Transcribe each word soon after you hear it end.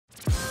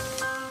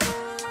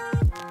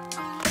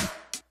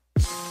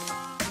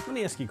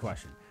me ask you a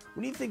question.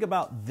 When you think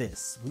about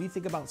this, when you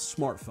think about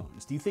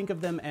smartphones, do you think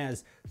of them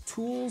as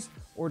tools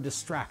or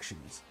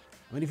distractions?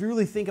 I mean, if you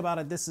really think about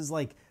it, this is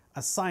like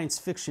a science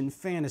fiction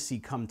fantasy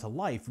come to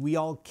life. We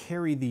all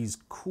carry these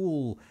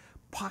cool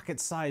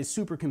pocket-sized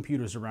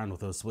supercomputers around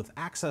with us with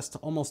access to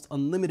almost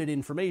unlimited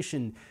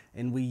information,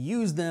 and we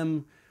use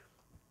them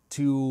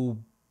to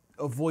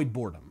avoid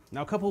boredom.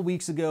 Now, a couple of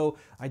weeks ago,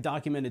 I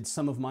documented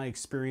some of my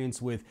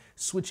experience with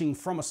switching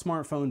from a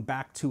smartphone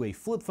back to a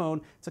flip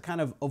phone to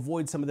kind of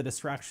avoid some of the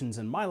distractions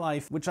in my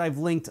life, which I've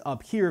linked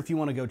up here if you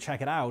want to go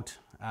check it out.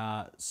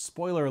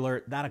 Spoiler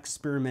alert, that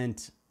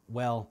experiment,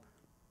 well,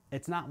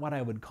 it's not what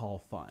I would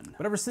call fun.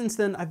 But ever since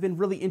then, I've been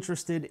really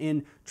interested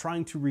in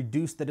trying to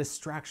reduce the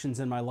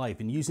distractions in my life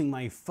and using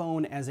my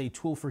phone as a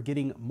tool for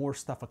getting more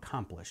stuff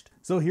accomplished.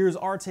 So here's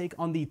our take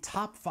on the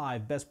top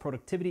 5 best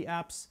productivity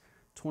apps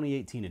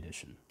 2018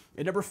 edition.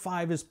 At number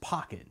 5 is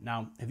Pocket.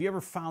 Now, have you ever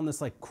found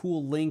this like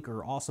cool link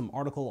or awesome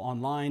article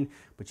online,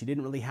 but you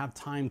didn't really have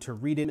time to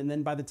read it, and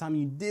then by the time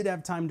you did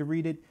have time to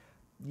read it,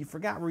 you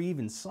forgot where you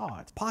even saw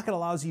it? Pocket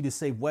allows you to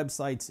save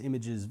websites,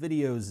 images,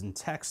 videos, and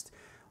text,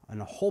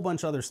 and a whole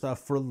bunch of other stuff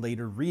for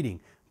later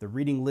reading. The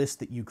reading list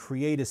that you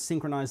create is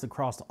synchronized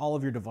across all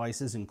of your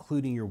devices,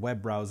 including your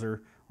web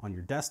browser on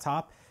your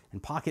desktop,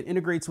 and Pocket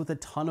integrates with a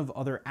ton of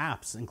other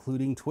apps,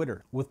 including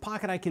Twitter. With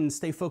Pocket, I can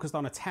stay focused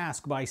on a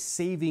task by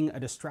saving a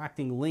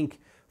distracting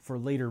link for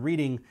later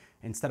reading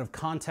instead of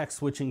context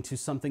switching to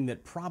something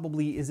that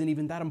probably isn't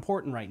even that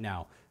important right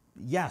now.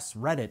 Yes,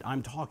 Reddit,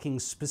 I'm talking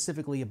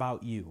specifically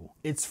about you.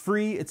 It's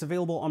free, it's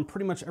available on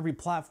pretty much every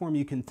platform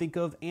you can think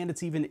of, and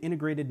it's even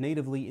integrated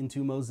natively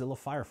into Mozilla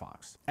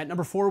Firefox. At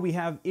number 4, we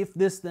have If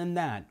This Then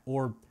That,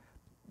 or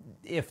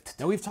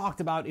IFTTT. Now, we've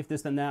talked about If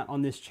This Then That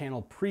on this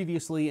channel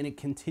previously, and it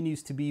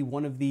continues to be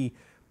one of the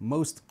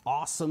most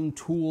awesome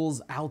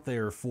tools out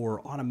there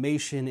for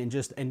automation and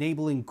just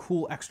enabling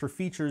cool extra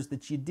features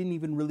that you didn't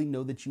even really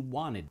know that you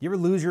wanted. You ever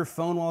lose your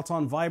phone while it's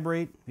on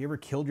vibrate? Have you ever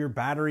killed your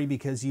battery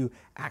because you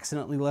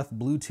accidentally left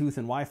Bluetooth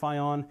and Wi-Fi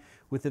on?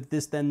 With If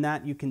This Then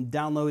That, you can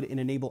download and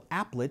enable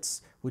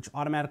applets, which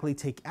automatically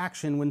take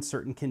action when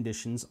certain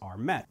conditions are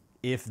met.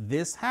 If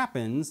this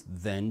happens,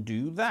 then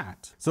do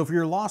that. So for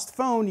your lost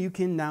phone, you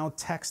can now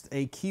text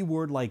a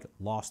keyword like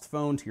lost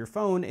phone to your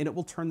phone, and it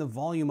will turn the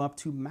volume up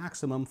to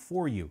maximum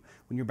for you.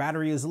 When your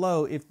battery is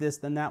low, If This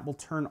Then That will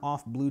turn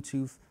off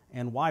Bluetooth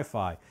and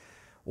Wi-Fi.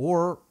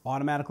 Or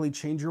automatically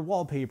change your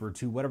wallpaper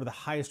to whatever the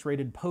highest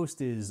rated post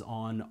is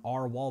on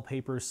our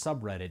wallpaper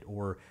subreddit,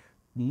 or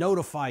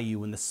notify you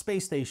when the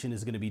space station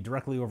is going to be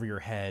directly over your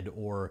head,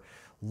 or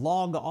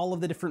log all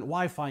of the different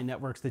Wi-Fi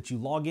networks that you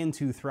log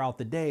into throughout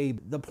the day.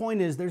 The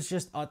point is, there's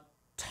just a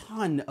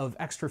ton of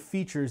extra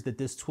features that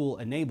this tool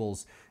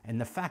enables,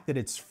 and the fact that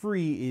it's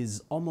free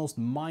is almost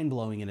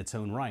mind-blowing in its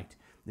own right.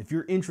 If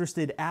you're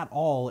interested at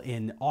all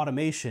in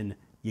automation,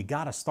 you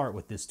gotta start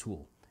with this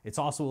tool. It's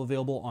also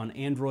available on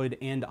Android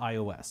and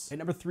iOS. At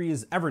number 3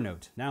 is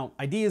Evernote. Now,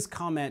 ideas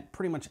come at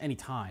pretty much any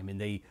time, and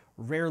they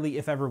rarely,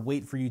 if ever,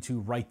 wait for you to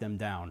write them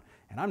down.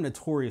 And I'm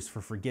notorious for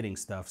forgetting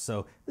stuff,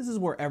 so this is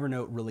where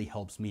Evernote really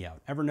helps me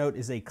out. Evernote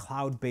is a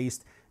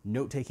cloud-based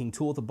note-taking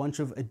tool with a bunch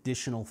of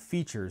additional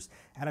features.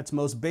 At its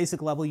most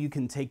basic level, you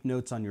can take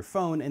notes on your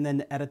phone and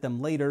then edit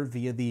them later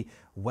via the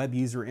web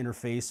user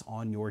interface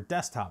on your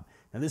desktop.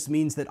 Now, this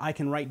means that I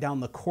can write down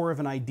the core of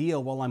an idea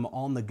while I'm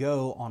on the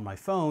go on my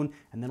phone,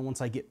 and then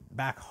once I get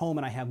back home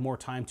and I have more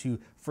time to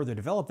further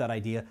develop that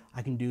idea,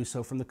 I can do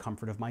so from the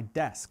comfort of my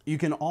desk. You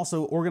can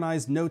also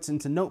organize notes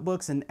into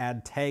notebooks and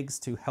add tags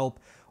to help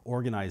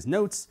organize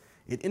notes.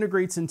 It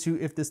integrates into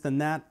If This Then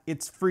That.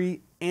 It's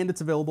free and it's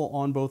available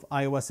on both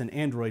iOS and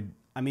Android.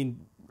 I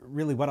mean,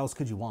 really, what else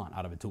could you want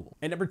out of a tool?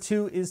 And number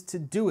 2 is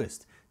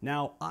Todoist.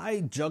 Now,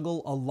 I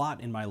juggle a lot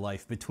in my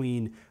life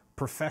between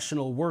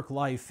professional work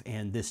life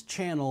and this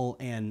channel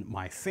and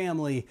my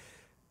family.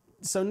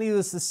 So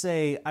needless to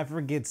say, I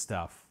forget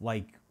stuff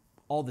like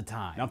all the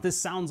time. Now, if this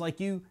sounds like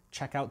you,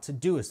 check out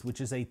Todoist, which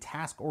is a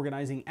task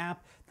organizing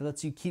app that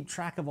lets you keep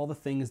track of all the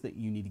things that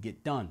you need to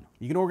get done.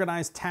 You can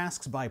organize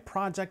tasks by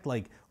project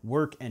like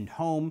work and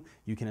home.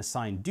 You can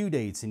assign due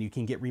dates, and you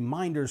can get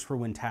reminders for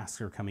when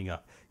tasks are coming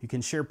up. You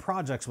can share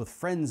projects with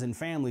friends and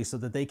family so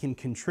that they can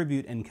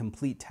contribute and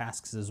complete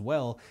tasks as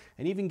well,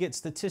 and even get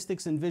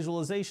statistics and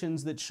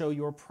visualizations that show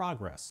your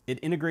progress. It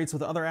integrates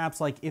with other apps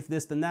like If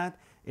This Then That.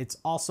 It's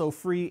also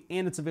free,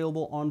 and it's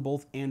available on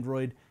both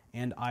Android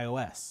and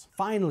iOS.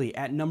 Finally,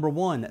 at number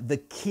 1, the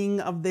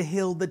king of the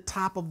hill, the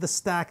top of the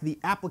stack, the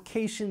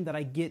application that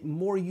I get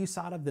more use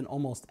out of than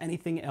almost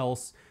anything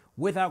else,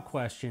 without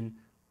question,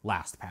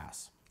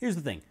 LastPass. Here's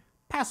the thing,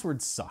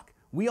 passwords suck.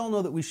 We all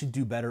know that we should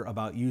do better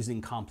about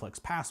using complex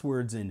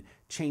passwords and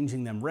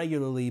changing them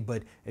regularly,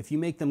 but if you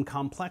make them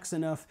complex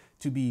enough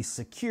to be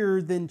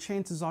secure, then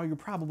chances are you're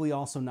probably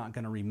also not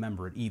going to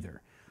remember it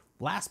either.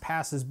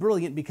 LastPass is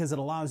brilliant because it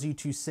allows you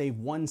to save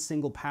one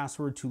single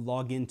password to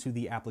log into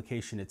the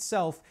application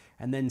itself,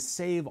 and then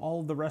save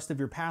all of the rest of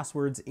your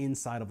passwords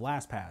inside of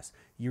LastPass.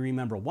 You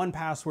remember one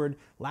password,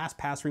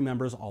 LastPass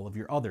remembers all of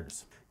your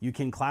others. You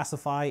can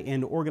classify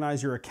and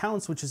organize your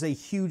accounts, which is a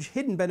huge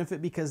hidden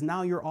benefit because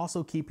now you're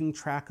also keeping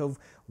track of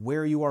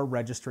where you are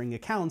registering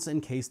accounts in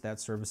case that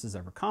service is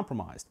ever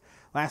compromised.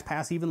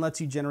 LastPass even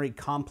lets you generate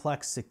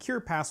complex, secure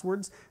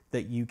passwords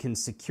that you can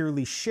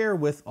securely share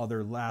with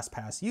other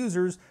LastPass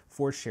users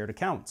for shared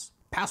accounts.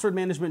 Password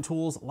management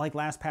tools like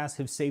LastPass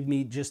have saved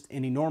me just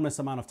an enormous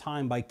amount of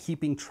time by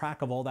keeping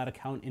track of all that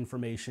account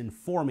information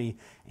for me,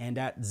 and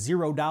at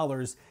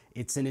 $0,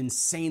 it's an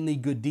insanely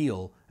good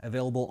deal,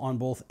 available on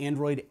both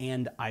Android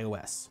and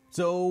iOS.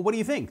 So what do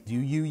you think? Do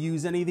you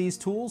use any of these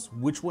tools?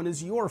 Which one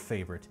is your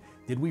favorite?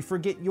 Did we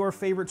forget your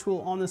favorite tool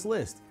on this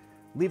list?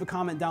 Leave a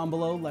comment down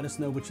below, let us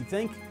know what you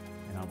think,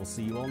 and I will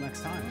see you all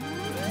next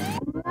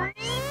time.